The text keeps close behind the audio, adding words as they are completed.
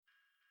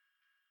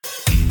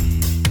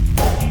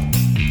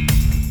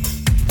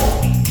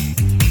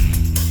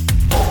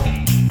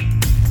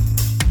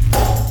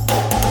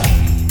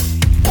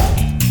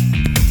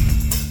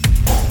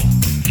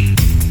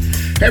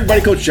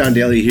everybody, Coach John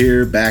Daly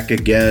here, back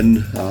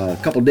again. A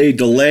couple-day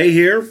delay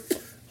here.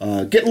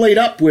 Getting laid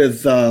up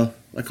with, I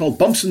call it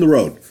bumps in the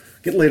road.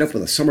 Getting laid up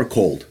with a summer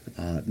cold.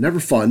 Never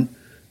fun.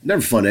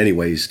 Never fun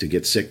anyways to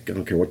get sick. I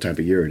don't care what time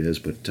of year it is,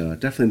 but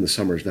definitely in the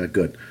summer is not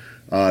good.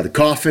 The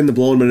coughing, the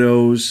blowing my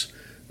nose.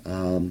 I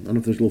don't know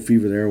if there's a little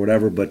fever there or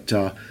whatever, but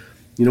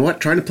you know what?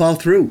 Trying to plow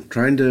through.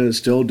 Trying to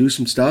still do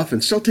some stuff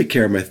and still take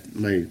care of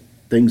my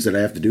things that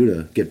I have to do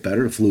to get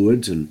better, the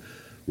fluids and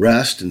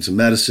rest and some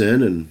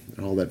medicine and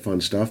all that fun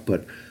stuff.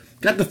 But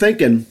got to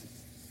thinking,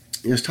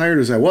 as tired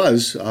as I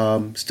was,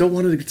 still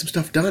wanted to get some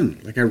stuff done.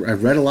 Like I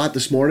read a lot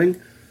this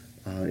morning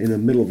in the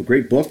middle of a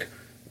great book,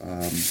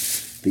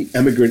 The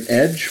Emigrant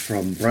Edge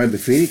from Brian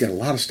Buffini. Got a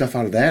lot of stuff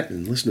out of that,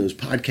 and listened to his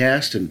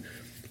podcast and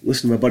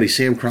listened to my buddy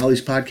Sam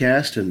Crowley's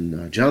podcast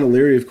and John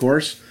O'Leary, of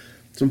course.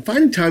 So I'm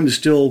finding time to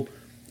still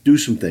do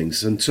some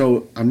things. And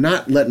so I'm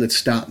not letting it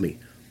stop me.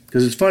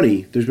 Because it's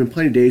funny, there's been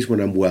plenty of days when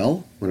I'm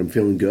well, when I'm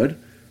feeling good,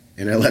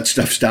 and I let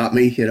stuff stop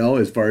me,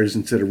 as far as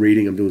instead of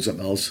reading, I'm doing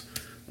something else,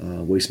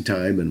 wasting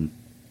time.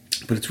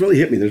 But it's really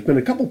hit me. There's been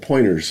a couple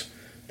pointers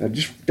that I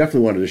just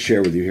definitely wanted to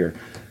share with you here.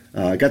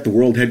 I got the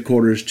world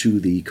headquarters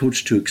to the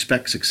Coach to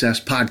Expect Success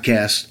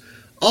podcast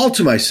all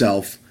to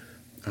myself.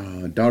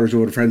 Daughter's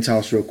over at a friend's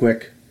house real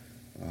quick.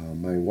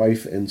 My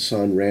wife and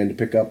son ran to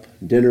pick up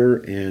dinner,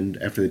 and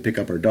after they pick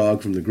up our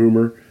dog from the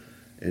groomer,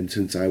 and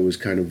since I was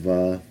kind of,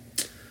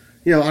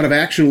 out of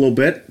action a little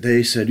bit,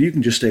 they said, you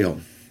can just stay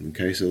home.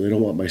 Okay, so they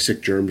don't want my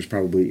sick germs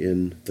probably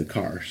in the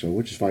car, so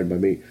which is fine by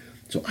me.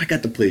 So I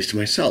got the place to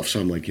myself. So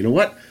I'm like, you know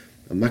what?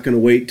 I'm not going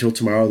to wait till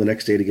tomorrow, the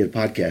next day, to get a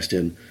podcast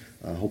in.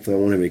 Hopefully I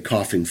won't have any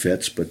coughing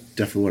fits, but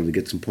definitely wanted to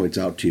get some points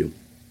out to you.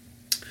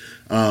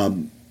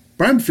 Brian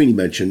Buffini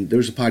mentioned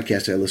there's a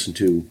podcast I listened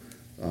to.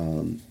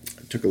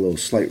 I took a little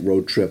slight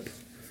road trip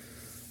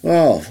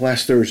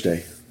last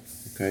Thursday.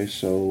 Okay,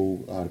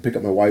 so to pick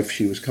up my wife,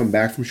 she was coming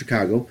back from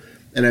Chicago,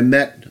 and I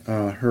met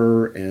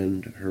her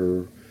and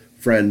her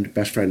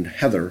best friend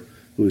Heather,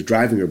 who was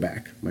driving her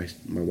back. My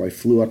wife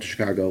flew out to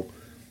Chicago,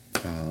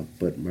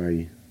 but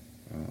my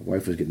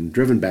wife was getting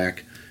driven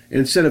back. And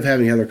instead of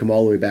having Heather come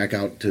all the way back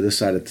out to this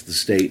side of the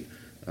state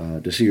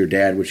to see her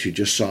dad, which she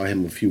just saw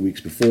him a few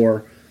weeks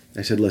before,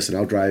 I said, listen,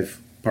 I'll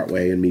drive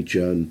partway and meet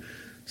you. And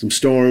some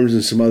storms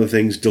and some other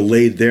things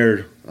delayed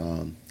their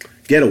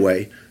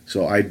getaway.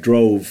 So I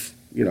drove,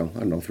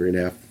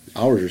 3.5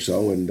 hours or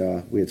so,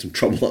 and we had some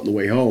trouble on the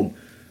way home.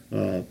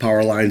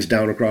 Power lines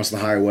down across the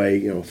highway,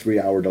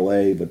 3-hour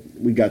delay, but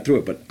we got through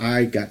it. But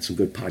I got some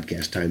good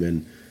podcast time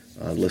in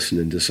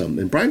listening to some.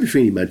 And Brian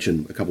Buffini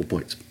mentioned a couple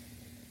points.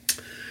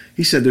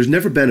 He said, there's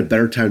never been a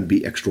better time to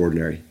be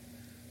extraordinary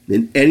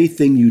in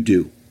anything you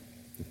do,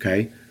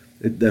 okay?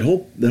 That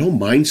whole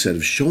mindset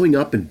of showing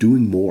up and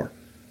doing more,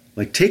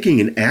 like taking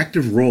an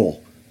active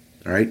role,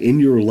 all right, in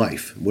your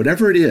life,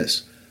 whatever it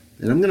is.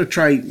 And I'm going to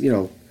try,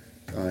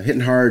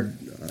 hitting hard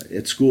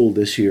at school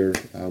this year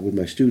with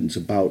my students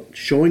about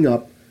showing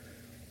up,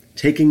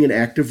 taking an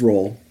active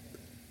role.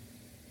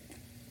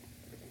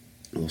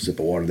 A little sip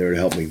of water there to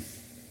help me.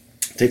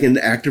 Taking an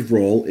active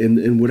role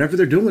in whatever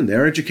they're doing,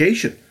 their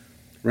education,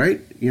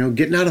 right?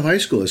 Getting out of high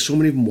school, as so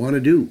many of them want to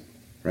do,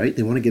 right?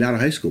 They want to get out of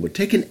high school, but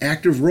take an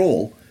active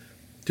role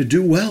to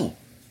do well,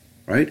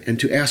 right? And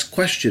to ask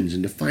questions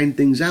and to find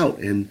things out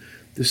and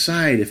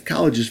decide if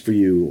college is for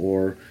you,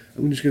 or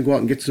I'm just going to go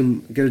out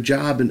and get a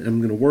job and I'm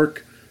going to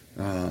work.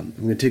 I'm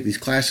going to take these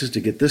classes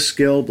to get this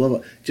skill, blah,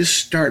 blah. Just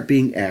start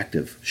being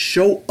active.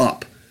 Show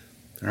up.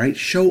 All right?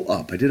 Show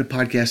up. I did a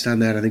podcast on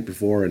that, I think,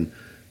 before. And,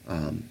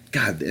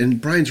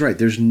 and Brian's right.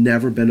 There's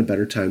never been a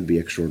better time to be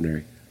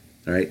extraordinary.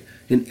 All right?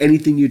 In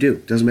anything you do.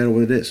 Doesn't matter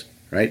what it is.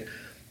 Right?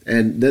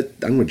 And I'm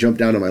going to jump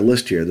down on my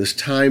list here. This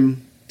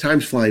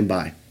time's flying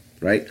by.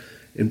 Right?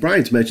 And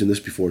Brian's mentioned this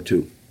before,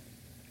 too,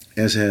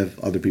 as have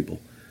other people.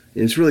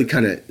 And it's really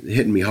kind of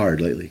hitting me hard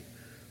lately.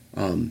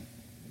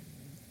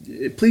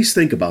 Please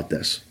think about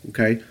this,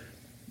 okay?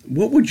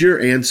 What would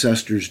your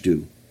ancestors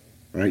do,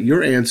 right?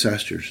 Your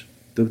ancestors,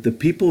 the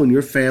people in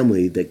your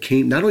family that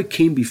not only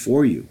came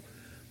before you,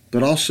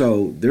 but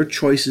also their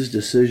choices,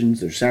 decisions,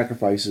 their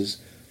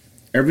sacrifices,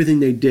 everything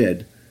they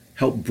did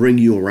helped bring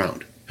you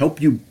around,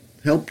 helped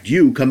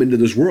you come into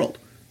this world,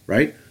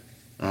 right?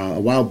 A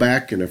while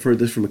back, and I've heard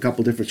this from a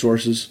couple different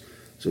sources,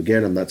 so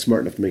again, I'm not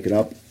smart enough to make it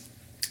up,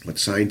 but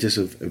scientists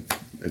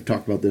have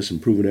talked about this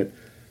and proven it.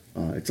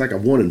 It's like a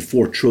 1 in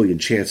 4 trillion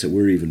chance that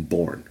we're even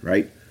born,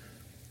 right?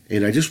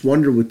 And I just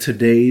wonder with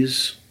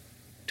today's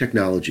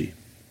technology,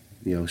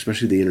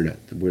 especially the internet,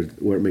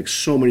 where it makes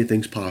so many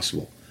things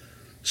possible,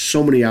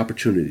 so many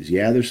opportunities.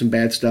 Yeah, there's some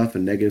bad stuff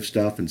and negative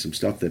stuff and some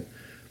stuff that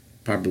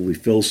probably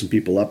fills some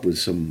people up with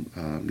some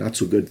not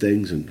so good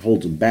things and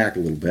holds them back a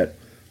little bit.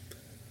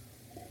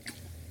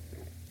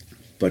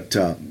 But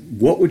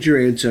what would your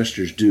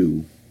ancestors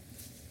do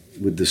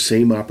with the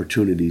same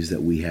opportunities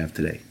that we have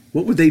today?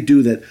 What would they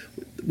do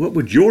what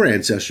would your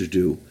ancestors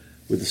do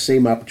with the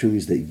same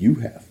opportunities that you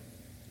have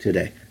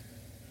today,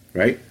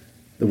 right?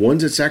 The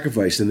ones that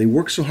sacrificed and they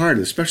worked so hard,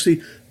 and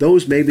especially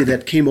those maybe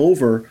that came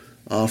over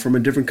from a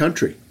different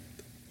country.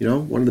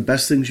 One of the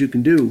best things you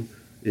can do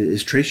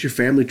is trace your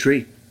family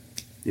tree.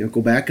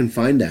 Go back and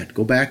find that.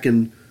 Go back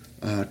and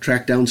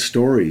track down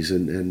stories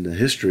and the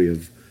history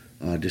of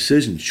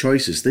decisions,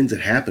 choices, things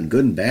that happen,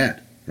 good and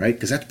bad, right?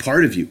 Because that's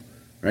part of you,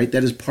 right?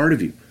 That is part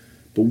of you.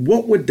 But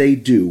what would they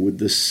do with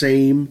the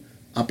same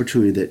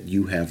opportunity that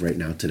you have right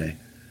now today?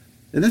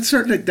 And that's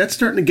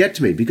starting to get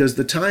to me, because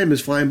the time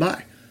is flying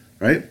by,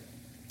 right?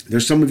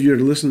 There's some of you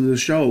that are listening to the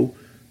show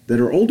that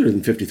are older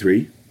than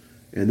 53,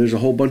 and there's a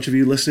whole bunch of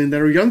you listening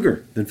that are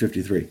younger than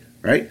 53,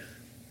 right?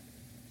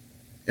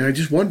 And I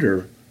just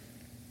wonder,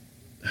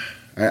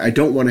 I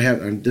don't want to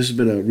have, this has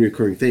been a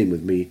reoccurring theme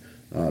with me,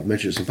 I've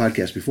mentioned it in some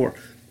podcasts before,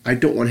 I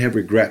don't want to have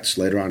regrets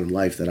later on in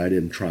life that I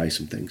didn't try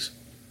some things,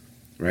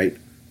 right?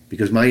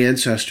 Because my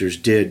ancestors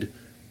did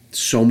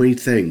so many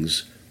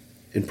things,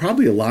 and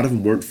probably a lot of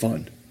them weren't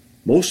fun.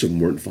 Most of them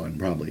weren't fun,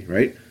 probably,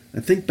 right? I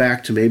think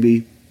back to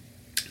maybe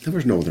there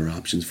was no other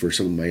options for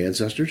some of my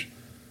ancestors.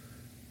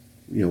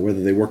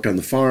 Whether they worked on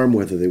the farm,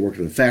 whether they worked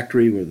in a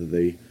factory, whether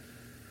they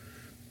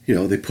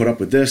put up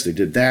with this, they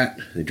did that,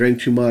 they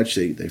drank too much,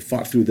 they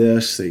fought through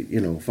this, they,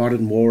 fought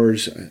in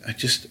wars.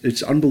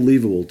 It's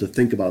unbelievable to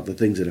think about the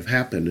things that have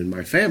happened in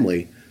my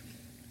family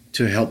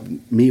to help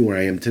me where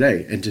I am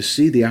today, and to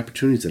see the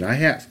opportunities that I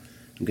have.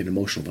 I'm getting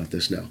emotional about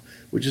this now,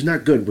 which is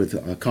not good with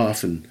a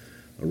cough and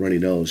a runny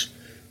nose.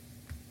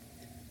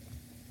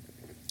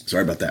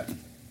 Sorry about that.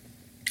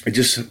 It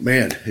just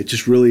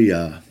really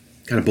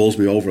kind of bowls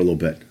me over a little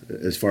bit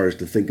as far as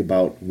to think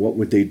about what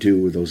would they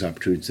do with those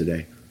opportunities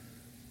today.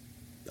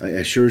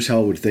 I sure as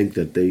hell would think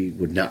that they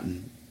would not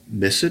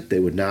miss it. They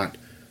would not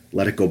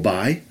let it go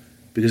by,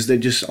 because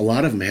a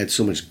lot of them had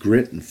so much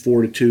grit and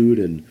fortitude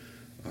and,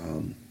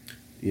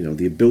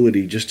 the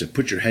ability just to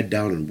put your head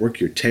down and work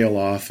your tail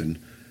off and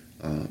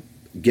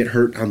get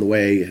hurt on the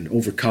way and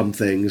overcome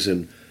things.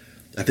 And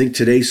I think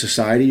today's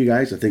society, you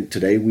guys,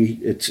 today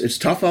it's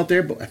tough out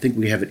there, but I think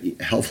we have it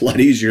a hell of a lot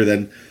easier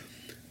than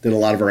a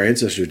lot of our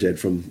ancestors did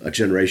from a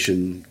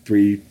generation,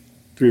 three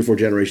or four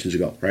generations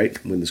ago, right?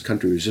 When this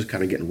country was just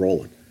kind of getting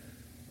rolling.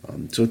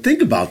 So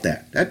think about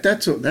that.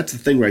 That's the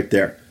thing right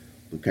there,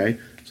 okay?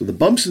 So the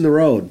bumps in the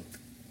road,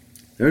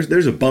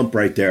 there's a bump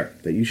right there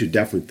that you should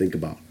definitely think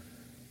about,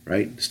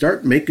 right?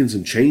 Start making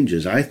some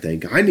changes, I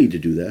think. I need to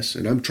do this,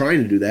 and I'm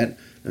trying to do that.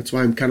 That's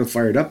why I'm kind of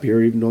fired up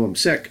here, even though I'm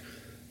sick,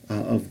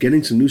 of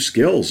getting some new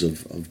skills,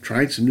 of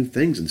trying some new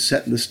things and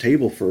setting this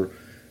table for,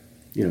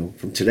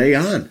 from today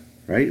on,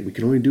 right? We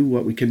can only do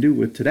what we can do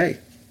with today,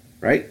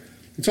 right?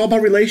 It's all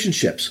about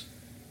relationships.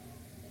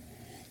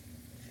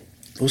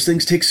 Those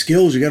things take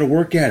skills. You got to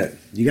work at it.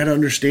 You got to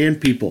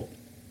understand people.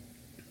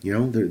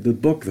 The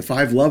book, The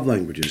 5 Love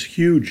Languages,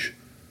 huge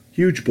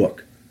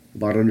book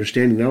about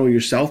understanding not only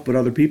yourself but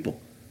other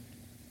people,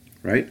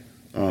 right?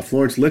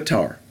 Florence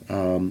Littauer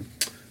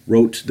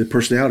wrote the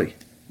personality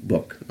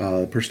book,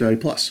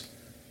 Personality Plus.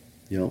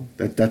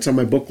 That's on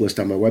my book list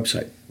on my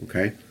website,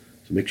 okay?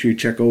 So make sure you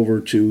check over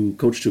to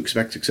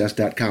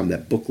coach2expectsuccess.com,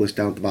 that book list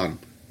down at the bottom,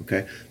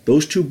 okay?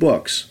 Those 2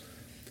 books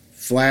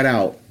flat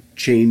out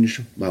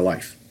changed my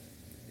life.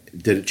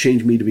 Did it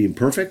change me to being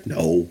perfect?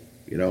 No,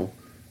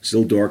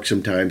 still dork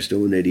sometimes,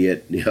 still an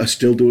idiot,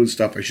 still doing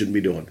stuff I shouldn't be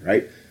doing,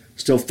 right?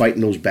 Still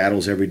fighting those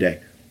battles every day.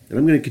 And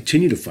I'm going to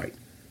continue to fight,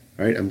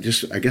 right?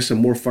 I guess I'm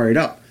more fired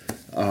up.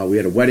 We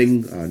had a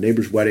wedding,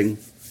 neighbor's wedding.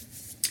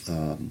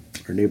 Our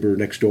neighbor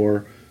next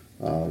door,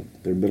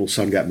 their middle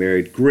son got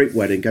married. Great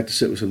wedding. Got to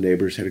sit with some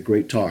neighbors. Had a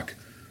great talk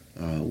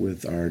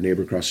with our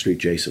neighbor across the street,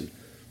 Jason.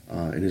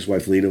 And his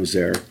wife, Lena, was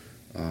there.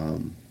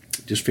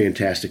 Just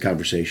fantastic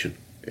conversation.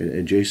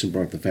 And Jason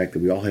brought up the fact that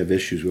we all have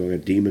issues. We all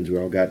got demons. We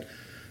all got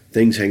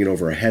things hanging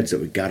over our heads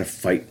that we got to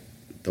fight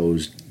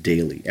those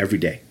daily, every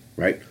day,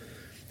 right?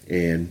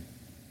 And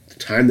the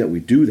time that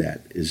we do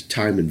that is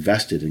time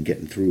invested in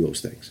getting through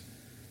those things.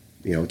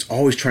 It's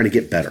always trying to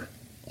get better.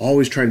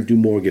 Always trying to do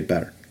more, get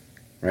better,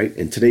 right?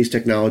 In today's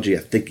technology,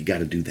 I think you got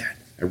to do that.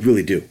 I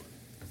really do,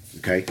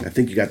 okay? I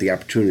think you got the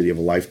opportunity of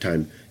a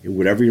lifetime in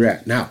whatever you're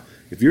at. Now,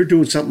 if you're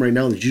doing something right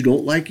now that you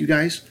don't like, you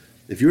guys,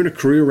 if you're in a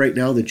career right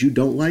now that you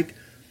don't like,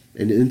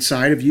 and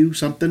inside of you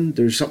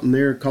there's something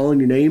there calling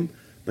your name,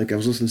 like I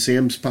was listening to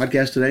Sam's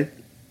podcast today,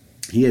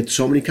 he had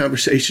so many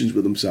conversations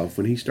with himself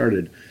when he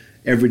started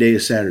Every Day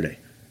is Saturday,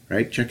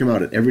 right? Check him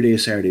out at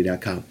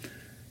everydayissaturday.com.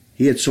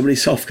 He had so many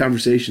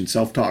self-conversations,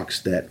 self-talks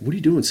that, what are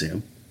you doing,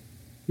 Sam?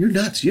 You're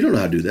nuts. You don't know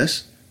how to do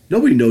this.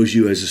 Nobody knows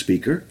you as a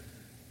speaker.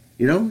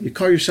 You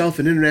call yourself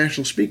an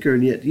international speaker,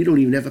 and yet you don't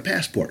even have a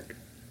passport.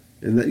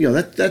 And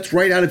that's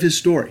right out of his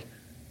story,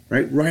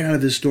 right? Right out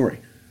of his story.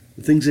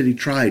 The things that he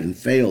tried and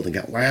failed and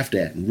got laughed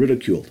at and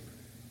ridiculed,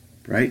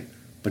 right?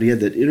 But he had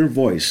that inner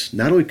voice,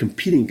 not only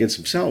competing against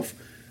himself,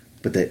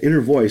 but that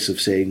inner voice of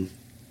saying,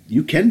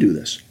 you can do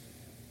this.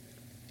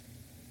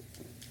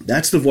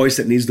 That's the voice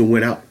that needs to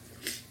win out,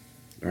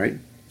 all right?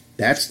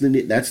 That's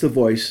the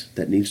voice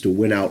that needs to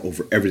win out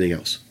over everything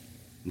else,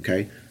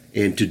 okay?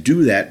 And to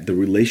do that, the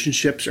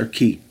relationships are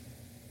key,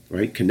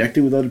 right?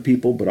 Connecting with other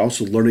people, but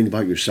also learning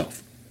about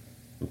yourself,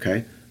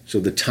 okay?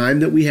 So the time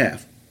that we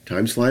have,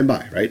 time's flying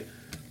by, right?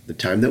 The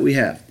time that we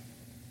have,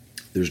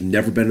 there's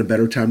never been a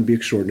better time to be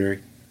extraordinary.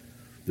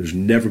 There's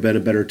never been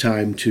a better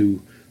time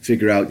to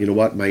figure out, you know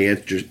what, my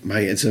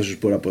ancestors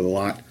put up with a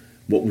lot.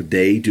 What would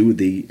they do with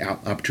the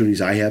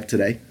opportunities I have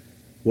today?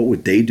 What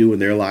would they do in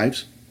their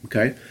lives?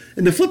 Okay?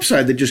 And the flip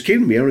side that just came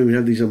to me, I don't even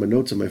have these on my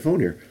notes on my phone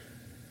here.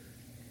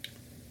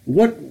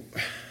 What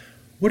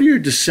are your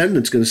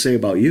descendants going to say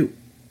about you?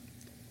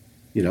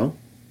 You know,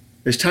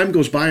 as time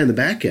goes by in the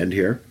back end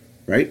here,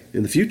 right,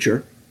 in the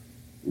future,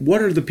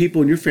 what are the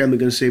people in your family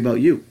going to say about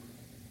you?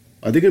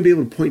 Are they going to be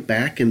able to point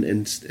back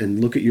and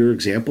look at your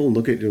example and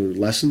look at your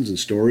lessons and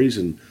stories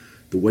and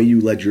the way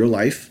you led your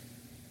life,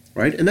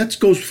 right? And that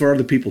goes for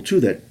other people too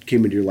that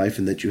came into your life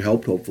and that you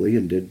helped hopefully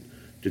and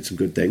did some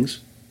good things,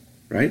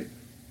 right?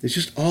 It's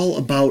just all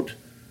about,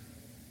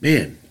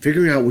 man,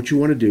 figuring out what you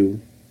want to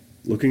do,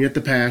 looking at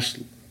the past,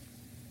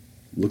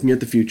 looking at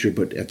the future,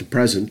 but at the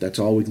present, that's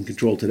all we can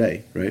control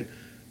today, right?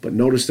 But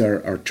notice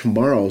that our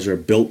tomorrows are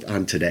built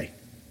on today,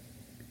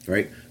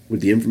 right?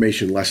 With the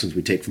information and lessons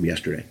we take from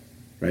yesterday,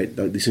 right?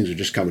 These things are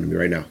just coming to me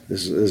right now.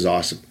 This is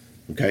awesome,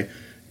 okay?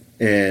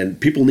 And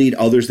people need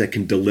others that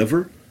can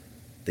deliver.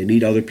 They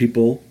need other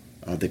people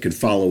that can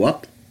follow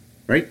up,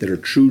 right? That are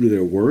true to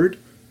their word,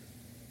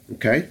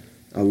 okay?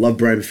 I love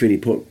Brian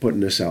Buffini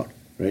putting this out,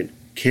 right?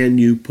 Can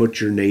you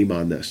put your name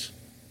on this?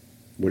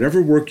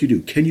 Whatever work you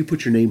do, can you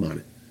put your name on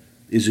it?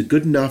 Is it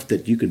good enough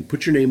that you can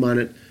put your name on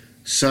it,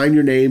 sign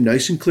your name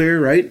nice and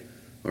clear, right?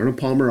 Arnold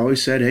Palmer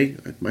always said, hey,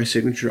 my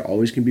signature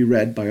always can be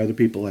read by other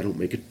people. I don't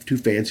make it too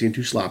fancy and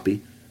too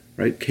sloppy,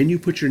 right? Can you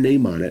put your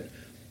name on it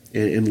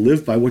and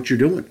live by what you're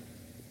doing?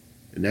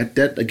 And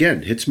that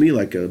again, hits me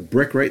like a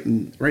brick right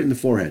in the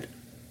forehead,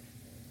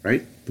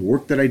 right? The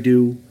work that I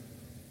do,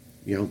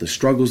 you know, the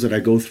struggles that I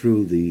go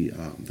through, the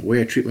way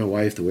I treat my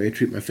wife, the way I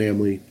treat my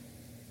family,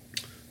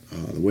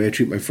 the way I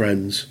treat my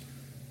friends.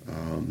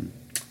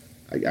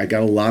 I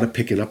got a lot of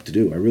picking up to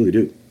do. I really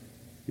do.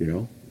 You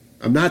know,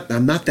 I'm not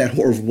that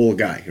horrible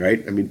guy,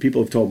 right? I mean,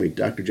 people have told me,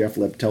 Dr. Jeff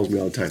Lipp tells me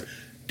all the time,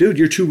 dude,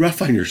 you're too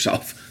rough on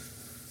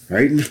yourself,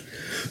 right?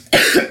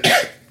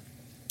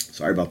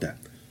 Sorry about that.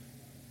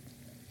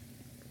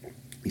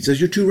 He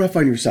says, you're too rough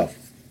on yourself.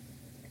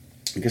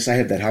 I guess I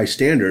have that high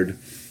standard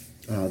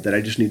that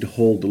I just need to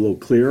hold a little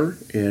clearer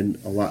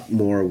and a lot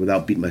more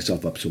without beating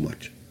myself up so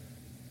much.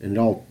 And it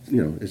all,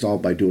 you know, it's all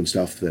by doing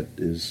stuff that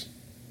is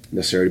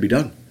necessary to be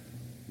done.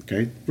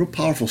 Okay? Real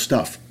powerful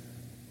stuff.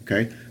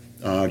 Okay?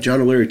 John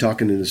O'Leary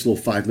talking in this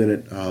little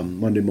 5-minute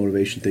Monday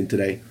motivation thing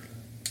today.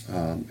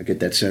 I get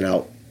that sent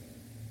out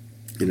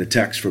in a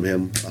text from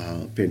him.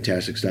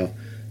 Fantastic stuff.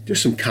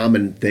 Just some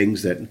common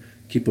things that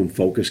keep him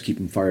focused, keep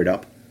him fired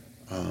up.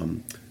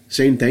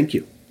 Saying thank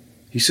you.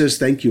 He says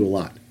thank you a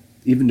lot,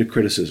 even to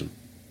criticism.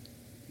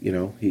 You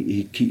know,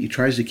 he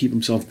tries to keep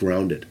himself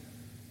grounded.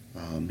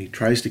 He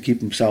tries to keep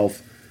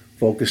himself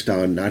focused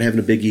on not having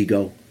a big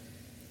ego,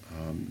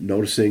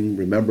 noticing,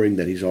 remembering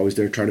that he's always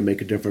there trying to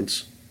make a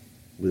difference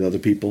with other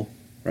people,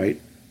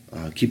 right?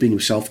 Keeping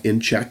himself in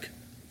check.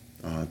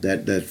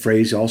 That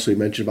phrase also he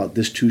mentioned about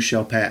this too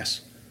shall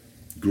pass.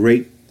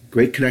 Great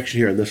connection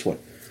here on this one.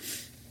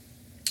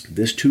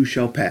 This too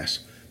shall pass.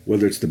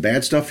 Whether it's the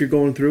bad stuff you're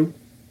going through,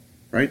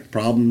 right?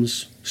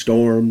 Problems,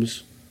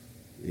 storms,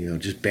 you know,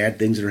 just bad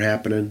things that are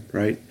happening,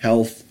 right?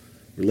 Health,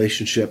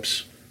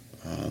 relationships,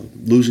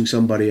 losing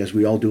somebody, as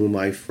we all do in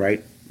life,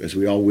 right? As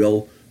we all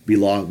will be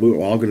lost. We're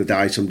all going to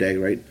die someday,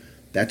 right?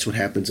 That's what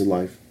happens in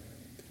life.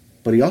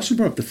 But he also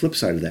brought up the flip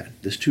side of that.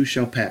 This too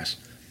shall pass.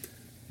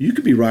 You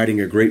could be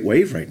riding a great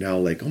wave right now,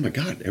 like, oh my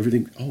God,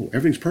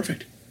 everything's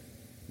perfect.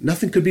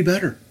 Nothing could be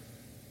better.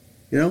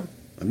 You know,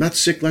 I'm not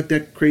sick like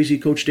that crazy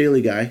Coach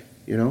Daly guy,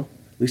 you know.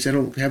 At least I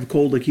don't have a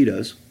cold like he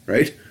does,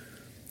 right?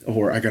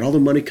 Or I got all the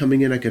money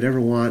coming in I could ever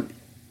want.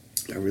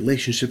 Our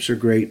relationships are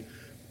great.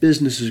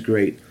 Business is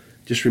great.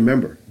 Just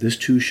remember, this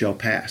too shall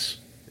pass.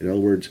 In other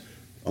words,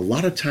 a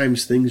lot of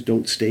times things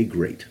don't stay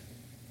great,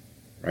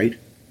 right?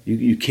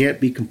 You can't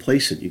be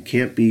complacent. You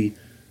can't be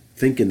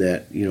thinking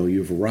that, you know,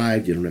 you've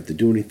arrived, you don't have to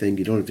do anything,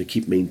 you don't have to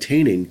keep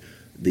maintaining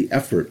the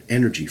effort,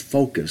 energy,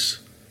 focus,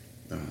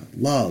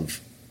 love,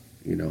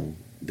 you know,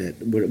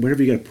 that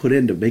whatever you got to put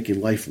into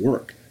making life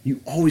work. You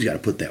always got to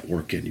put that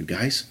work in, you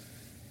guys,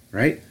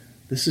 right?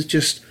 This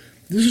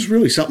is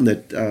really something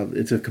that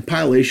it's a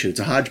compilation,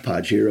 it's a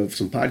hodgepodge here of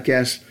some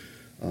podcasts,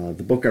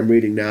 the book I'm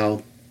reading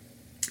now,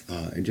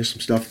 and just some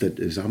stuff that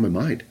is on my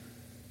mind,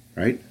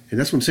 right? And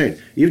that's what I'm saying.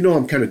 Even though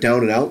I'm kind of down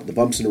and out, the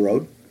bumps in the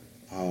road,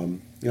 you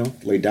know,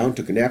 laid down,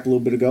 took a nap a little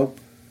bit ago,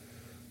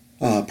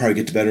 probably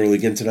get to bed early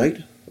again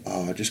tonight,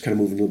 just kind of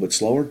moving a little bit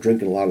slower,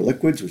 drinking a lot of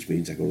liquids, which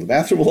means I go to the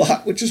bathroom a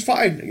lot, which is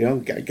fine, you know,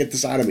 got to get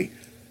this out of me.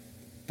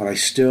 But I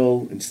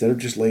still, instead of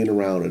just laying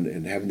around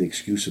and having the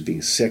excuse of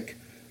being sick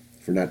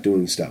for not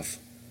doing stuff,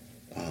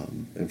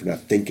 and for not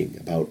thinking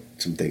about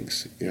some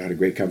things. You know, I had a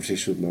great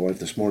conversation with my wife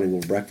this morning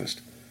over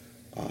breakfast.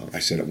 I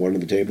sat at one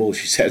end of the table,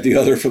 she sat at the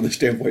other from the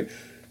standpoint,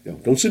 you know,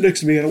 don't sit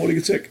next to me, I don't want to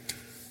get sick.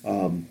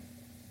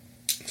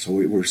 So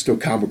we're still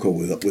comical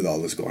with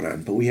all this going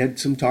on. But we had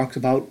some talks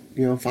about,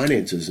 you know,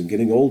 finances and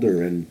getting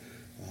older and,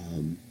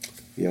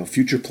 you know,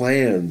 future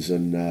plans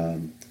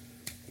and,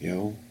 you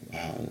know,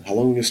 how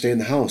long we're going to stay in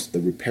the house, the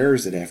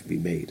repairs that have to be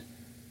made.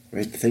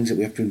 right? The things that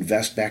we have to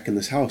invest back in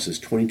this house is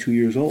 22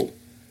 years old,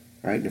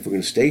 right? And if we're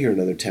going to stay here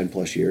another 10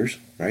 plus years,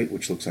 right,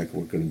 which looks like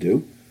we're going to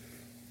do,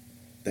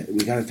 that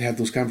we got to have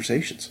those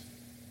conversations,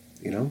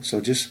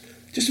 So just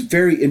a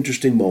very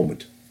interesting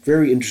moment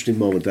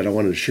that I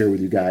wanted to share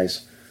with you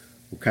guys.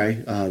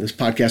 Okay, this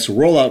podcast will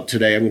roll out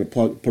today. I'm going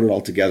to put it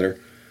all together.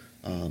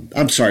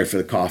 I'm sorry for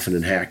the coughing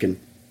and hacking.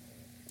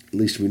 At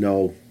least we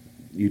know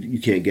you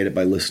can't get it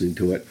by listening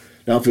to it.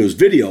 Now, if it was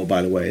video,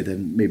 by the way,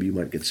 then maybe you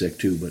might get sick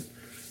too. But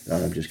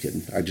I'm just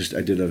kidding. I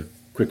did a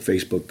quick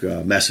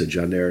Facebook message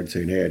on there and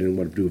saying, hey, I didn't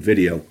want to do a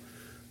video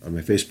on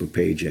my Facebook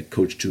page at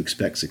Coach to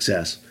Expect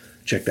Success.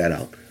 Check that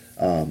out.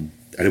 I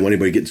didn't want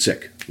anybody getting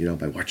sick,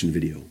 by watching the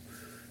video.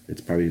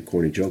 It's probably a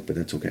corny joke, but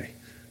that's okay.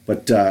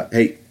 But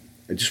hey,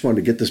 I just wanted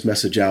to get this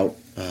message out.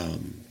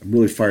 I'm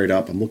really fired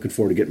up. I'm looking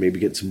forward to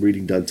getting some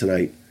reading done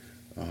tonight.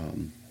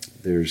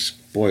 There's,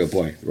 boy, oh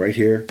boy, right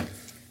here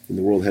in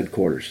the world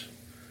headquarters.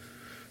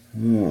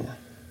 Oh,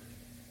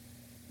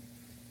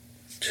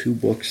 2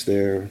 books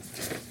there.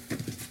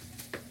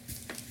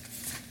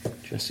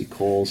 Jesse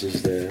Coles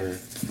is there.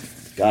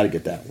 Got to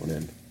get that one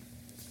in.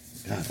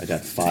 God, I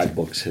got 5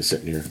 books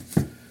sitting here.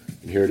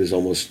 And here it is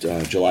almost,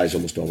 July's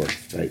almost over,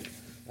 right?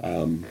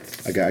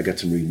 I got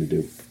some reading to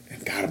do.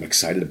 And God, I'm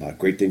excited about it.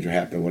 Great things are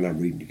happening when I'm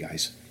reading, you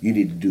guys. You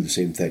need to do the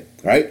same thing,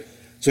 all right?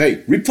 So,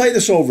 hey, replay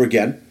this over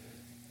again.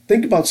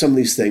 Think about some of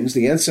these things.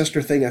 The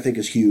ancestor thing, I think,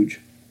 is huge.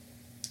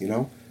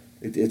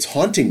 It's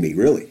haunting me,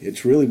 really.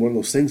 It's really one of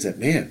those things that,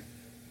 man,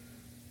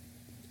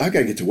 I got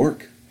to get to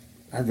work.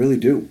 I really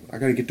do. I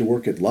got to get to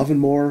work at loving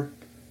more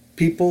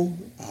people,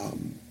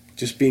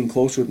 just being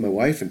closer with my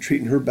wife and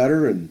treating her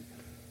better and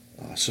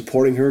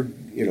supporting her,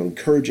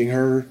 encouraging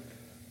her.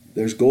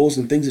 There's goals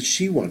and things that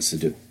she wants to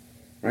do,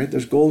 right?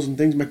 There's goals and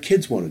things my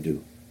kids want to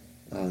do.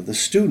 The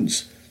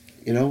students,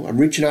 I'm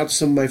reaching out to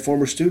some of my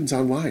former students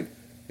online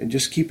and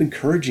just keep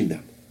encouraging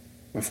them.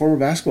 My former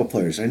basketball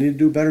players, I need to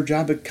do a better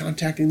job at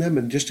contacting them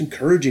and just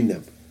encouraging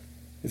them.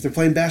 If they're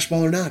playing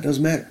basketball or not, it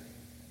doesn't matter,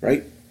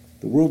 right?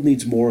 The world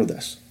needs more of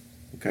this,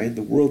 okay?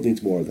 The world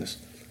needs more of this.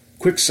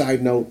 Quick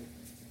side note,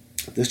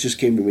 this just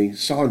came to me,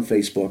 saw on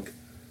Facebook,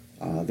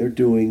 they're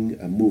doing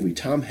a movie.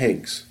 Tom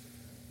Hanks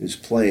is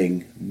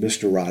playing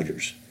Mr.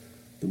 Rogers.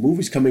 The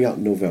movie's coming out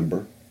in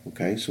November,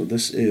 okay? So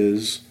this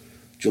is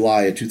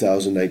July of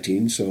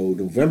 2019, so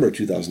November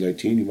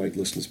 2019, you might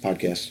listen to this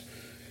podcast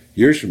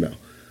years from now.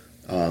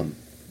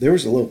 There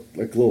was a little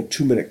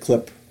 2-minute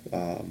clip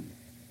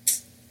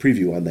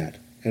preview on that,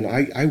 and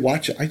I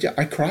watched it.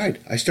 I cried.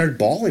 I started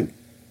bawling.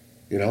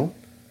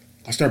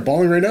 I start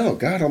bawling right now.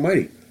 God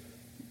Almighty.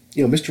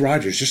 Mr.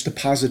 Rogers, just the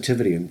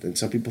positivity, and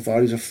some people thought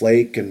he was a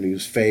flake and he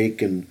was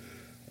fake and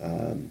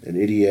an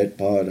idiot,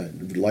 but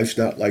life's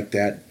not like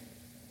that.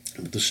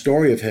 But the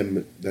story of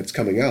him that's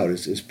coming out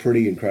is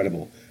pretty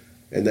incredible,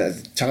 and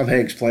that Tom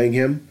Hanks playing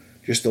him,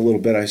 just a little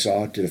bit I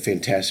saw, did a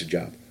fantastic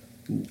job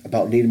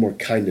about needing more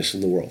kindness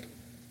in the world.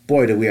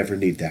 Boy, do we ever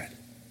need that.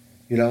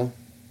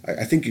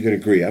 I think you can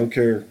agree. I don't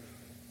care,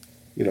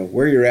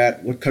 where you're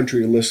at, what country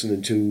you're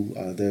listening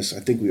to this. I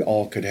think we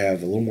all could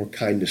have a little more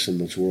kindness in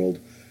this world,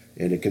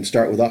 and it can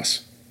start with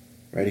us,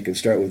 right? It can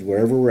start with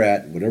wherever we're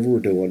at, whatever we're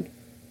doing.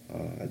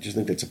 I just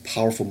think that's a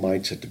powerful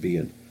mindset to be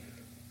in.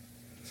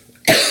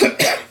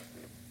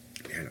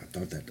 Man, I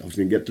thought that I was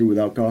going to get through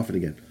without coughing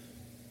again.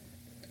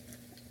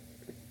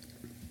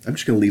 I'm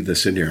just going to leave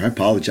this in here. I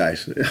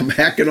apologize. I'm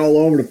hacking all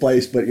over the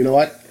place, but you know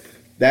what?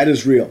 That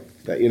is real.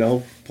 That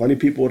plenty of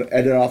people would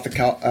edit out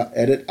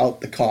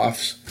the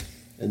coughs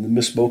and the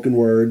misspoken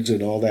words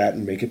and all that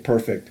and make it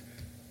perfect.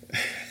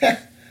 I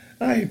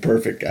ain't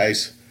perfect,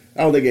 guys.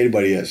 I don't think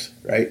anybody is,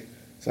 right?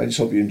 So I just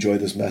hope you enjoy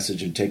this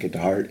message and take it to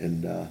heart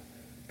and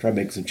try to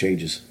make some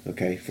changes,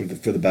 okay, for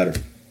the better.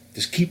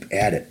 Just keep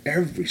at it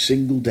every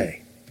single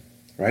day,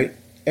 right?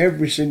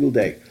 Every single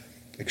day.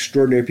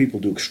 Extraordinary people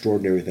do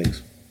extraordinary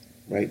things,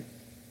 right?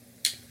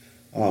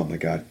 Oh my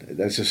God,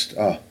 that's just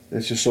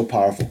so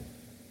powerful.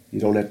 You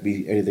don't have to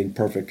be anything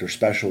perfect or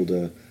special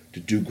to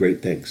do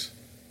great things.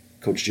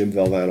 Coach Jim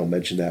Valvano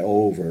mentioned that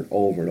over and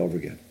over and over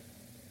again.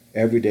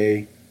 Every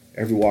day,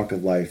 every walk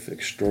of life,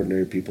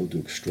 extraordinary people do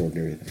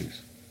extraordinary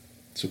things.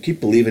 So keep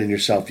believing in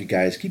yourself, you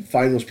guys. Keep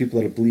finding those people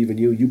that believe in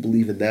you. You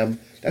believe in them.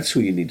 That's who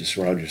you need to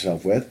surround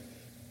yourself with.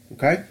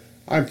 Okay?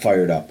 I'm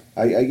fired up.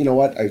 You know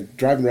what? I'm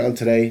driving around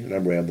today, and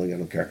I'm rambling. I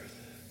don't care.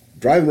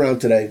 Driving around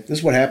today, this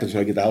is what happens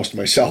when I get the house to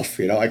myself.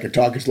 I can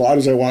talk as loud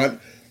as I want.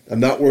 I'm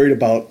not worried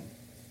about,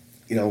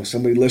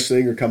 somebody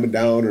listening or coming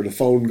down or the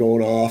phone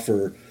going off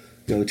or,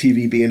 the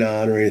TV being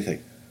on or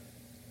anything.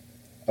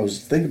 I was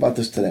thinking about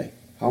this today.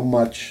 How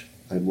much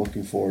I'm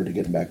looking forward to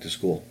getting back to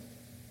school.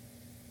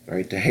 All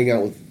right, to hang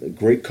out with the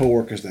great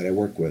coworkers that I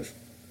work with.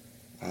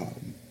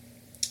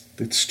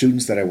 The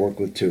students that I work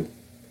with too.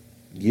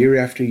 Year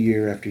after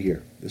year after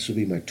year. This will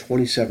be my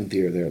 27th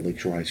year there at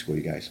Lakeshore High School,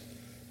 you guys.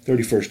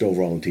 31st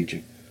overall in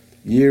teaching.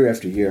 Year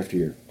after year after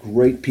year.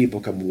 Great people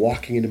come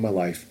walking into my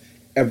life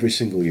every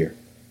single year.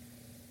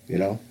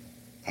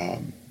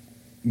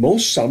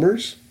 Most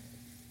summers,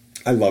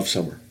 I love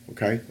summer,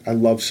 okay? I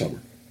love summer.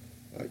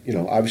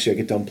 Obviously I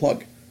get to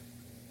unplug.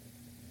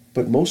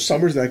 But most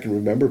summers that I can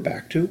remember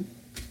back to,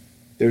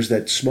 there's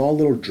that small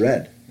little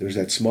dread. There's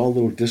that small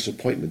little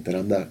disappointment that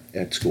I'm not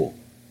at school.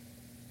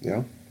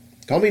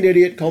 Call me an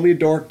idiot, call me a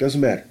dork, doesn't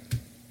matter.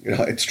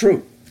 It's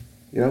true.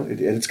 And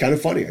it's kind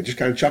of funny. I just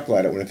kind of chuckle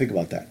at it when I think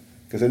about that.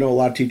 Because I know a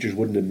lot of teachers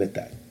wouldn't admit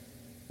that.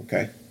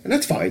 Okay? And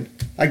that's fine.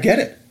 I get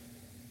it.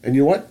 And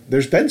you know what?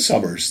 There's been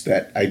summers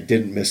that I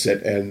didn't miss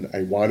it and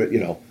I wanted,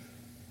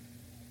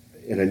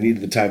 and I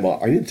needed the time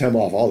off. I need the time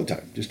off all the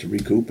time just to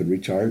recoup and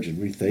recharge and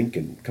rethink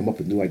and come up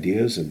with new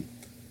ideas. And,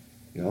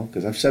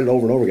 because I've said it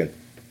over and over again.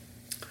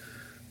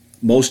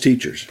 Most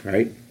teachers,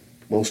 right?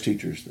 Most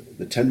teachers,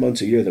 the 10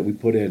 months a year that we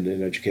put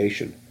in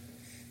education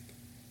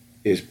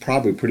is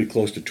probably pretty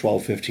close to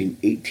 12, 15,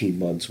 18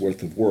 months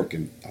worth of work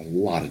in a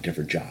lot of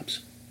different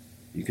jobs.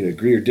 You can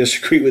agree or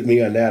disagree with me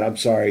on that. I'm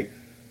sorry.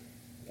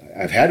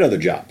 I've had other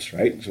jobs,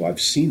 right? So I've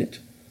seen it.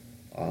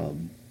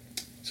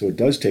 So it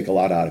does take a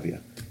lot out of you.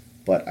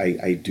 But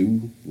I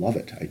do love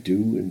it. I do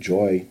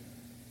enjoy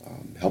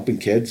helping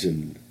kids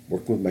and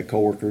working with my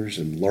coworkers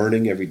and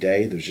learning every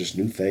day. There's just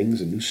new things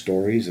and new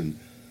stories. And,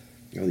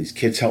 these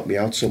kids help me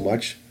out so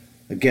much.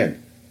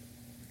 Again,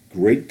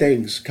 great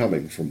things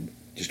coming from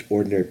just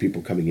ordinary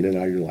people coming in and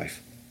out of your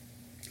life.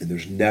 And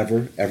there's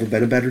never, ever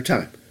been a better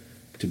time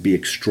to be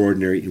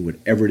extraordinary in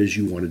whatever it is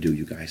you want to do,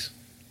 you guys.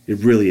 It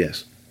really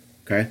is.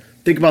 Okay?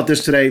 Think about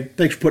this today.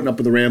 Thanks for putting up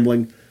with the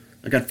rambling.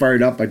 I got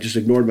fired up. I just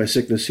ignored my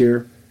sickness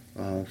here.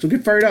 So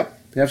get fired up.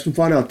 Have some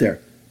fun out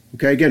there.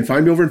 Okay? Again,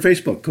 find me over on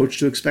Facebook, Coach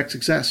to Expect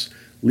Success.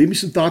 Leave me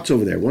some thoughts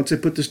over there. Once I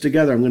put this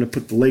together, I'm going to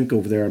put the link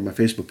over there on my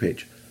Facebook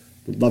page.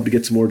 Would love to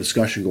get some more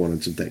discussion going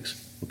on some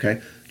things.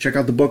 Okay? Check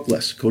out the book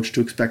list,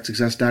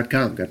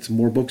 coachtoexpectsuccess.com. Got some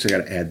more books I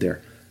got to add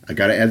there. I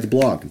got to add the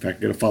blog. In fact,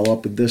 I got to follow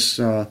up with this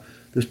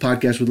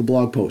podcast with a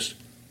blog post.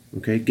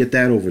 Okay? Get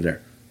that over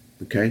there.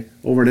 Okay?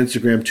 Over on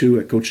Instagram too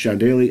at Coach John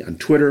Daly. On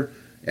Twitter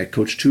at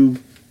Coach2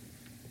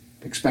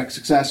 Expect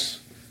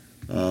Success.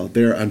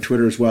 There on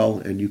Twitter as well.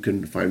 And you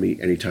can find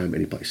me anytime,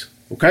 anyplace.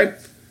 Okay?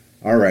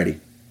 Alrighty.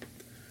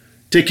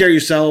 Take care of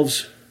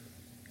yourselves.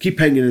 Keep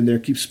hanging in there.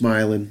 Keep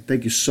smiling.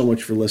 Thank you so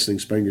much for listening,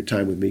 spending your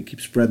time with me. Keep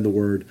spreading the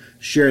word.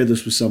 Share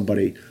this with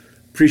somebody.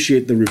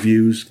 Appreciate the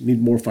reviews.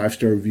 Need more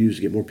 5-star reviews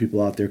to get more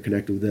people out there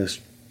connected with this.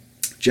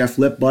 Jeff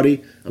Lipp,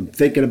 buddy, I'm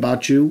thinking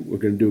about you. We're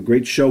going to do a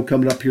great show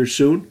coming up here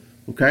soon.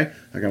 Okay?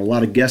 I got a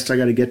lot of guests I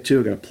got to get to.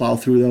 I got to plow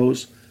through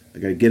those. I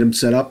got to get them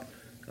set up.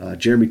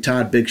 Jeremy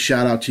Todd, big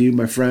shout out to you,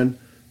 my friend.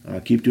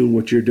 Keep doing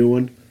what you're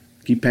doing.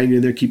 Keep hanging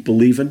in there. Keep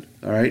believing.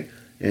 All right?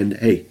 And,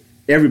 hey,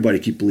 everybody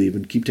keep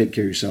believing. Keep taking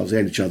care of yourselves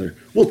and each other.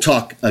 We'll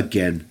talk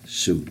again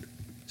soon.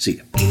 See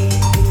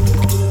ya.